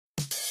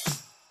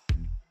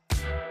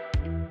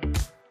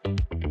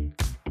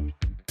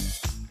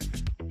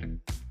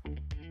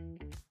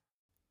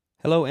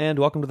Hello and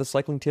welcome to the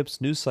Cycling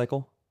Tips news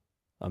cycle.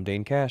 I'm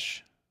Dane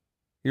Cash.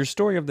 Your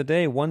story of the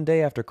day: one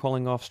day after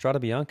calling off Strade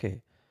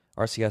Bianche,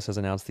 RCS has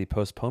announced the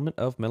postponement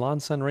of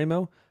Milan-San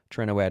Remo,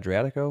 Tirreno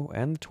Adriatico,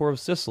 and the Tour of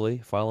Sicily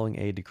following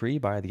a decree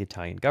by the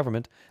Italian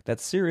government that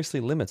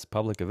seriously limits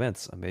public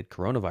events amid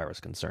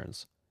coronavirus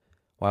concerns.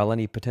 While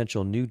any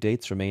potential new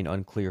dates remain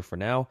unclear for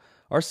now,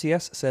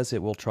 RCS says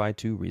it will try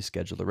to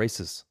reschedule the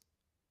races.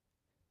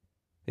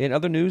 In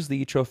other news,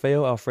 the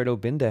Trofeo Alfredo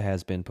Binda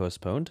has been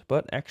postponed,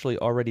 but actually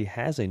already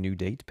has a new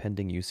date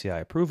pending UCI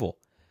approval.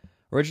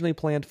 Originally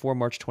planned for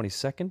March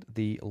 22nd,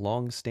 the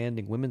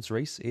long-standing women's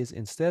race is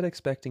instead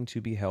expecting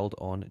to be held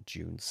on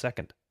June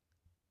 2nd.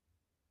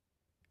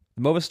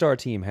 The Movistar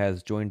team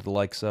has joined the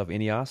likes of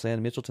Ineos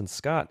and Mitchelton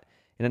Scott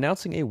in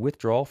announcing a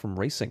withdrawal from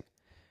racing.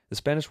 The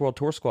Spanish World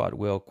Tour squad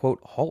will,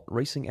 quote, halt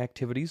racing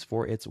activities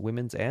for its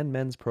women's and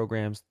men's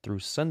programs through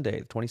Sunday,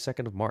 the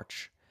 22nd of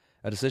March.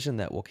 A decision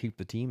that will keep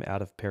the team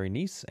out of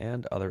Paris-Nice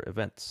and other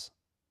events.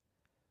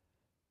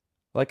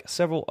 Like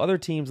several other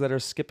teams that are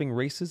skipping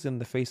races in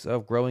the face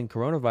of growing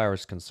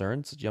coronavirus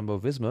concerns,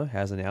 Jumbo-Visma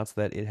has announced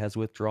that it has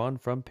withdrawn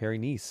from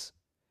Paris-Nice.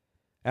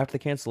 After the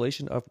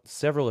cancellation of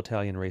several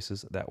Italian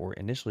races that were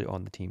initially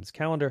on the team's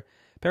calendar,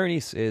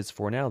 Paris-Nice is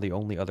for now the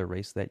only other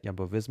race that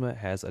Jumbo-Visma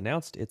has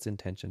announced its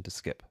intention to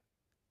skip.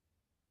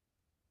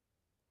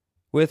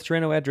 With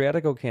Tirreno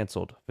Adriatico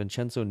cancelled,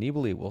 Vincenzo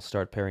Nibali will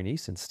start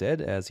Paris-Nice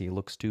instead as he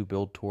looks to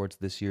build towards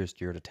this year's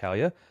Giro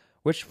d'Italia,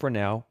 which for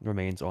now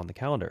remains on the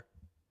calendar.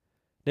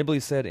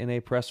 Nibali said in a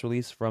press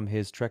release from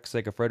his Trek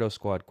Segafredo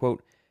squad,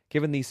 quote,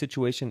 given the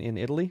situation in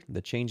Italy,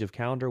 the change of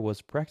calendar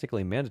was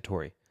practically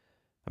mandatory.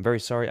 I'm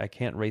very sorry I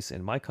can't race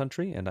in my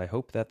country, and I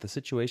hope that the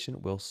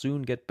situation will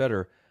soon get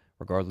better,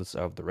 regardless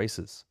of the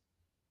races.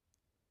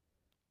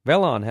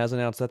 Velon has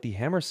announced that the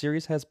Hammer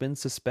Series has been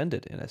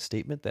suspended in a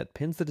statement that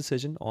pins the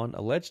decision on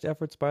alleged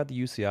efforts by the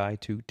UCI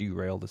to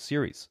derail the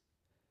series.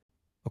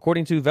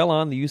 According to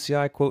Velon, the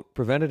UCI, quote,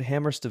 prevented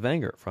Hammer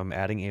Stavanger from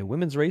adding a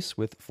women's race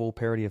with full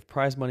parity of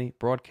prize money,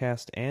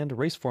 broadcast, and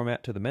race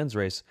format to the men's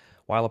race,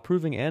 while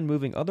approving and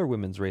moving other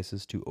women's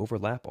races to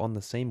overlap on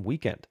the same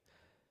weekend,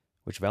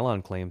 which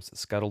Velon claims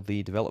scuttled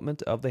the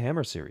development of the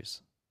Hammer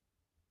Series.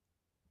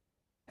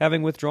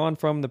 Having withdrawn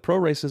from the pro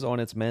races on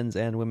its men's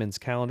and women's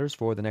calendars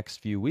for the next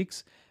few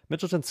weeks,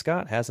 Mitchelton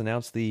Scott has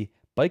announced the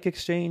Bike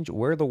Exchange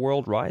Where the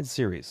World Rides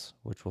series,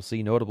 which will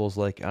see notables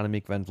like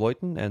Annemiek van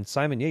Vleuten and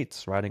Simon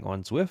Yates riding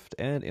on Zwift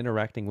and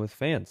interacting with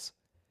fans.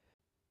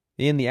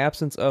 In the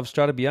absence of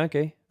Strade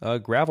Bianche, a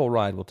gravel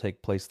ride will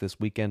take place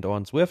this weekend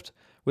on Zwift,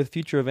 with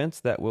future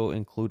events that will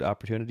include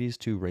opportunities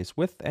to race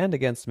with and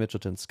against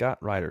Mitchelton Scott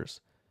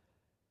riders.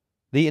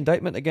 The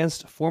indictment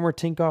against former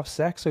Tinkoff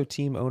Saxo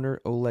team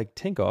owner Oleg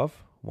Tinkoff,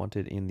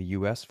 wanted in the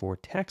U.S. for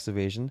tax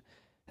evasion,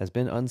 has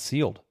been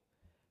unsealed.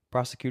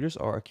 Prosecutors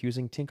are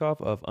accusing Tinkoff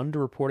of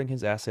underreporting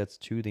his assets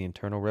to the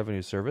Internal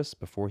Revenue Service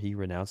before he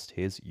renounced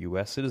his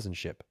U.S.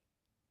 citizenship.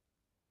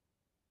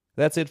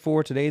 That's it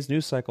for today's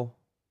news cycle.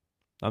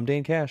 I'm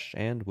Dane Cash,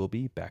 and we'll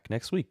be back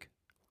next week.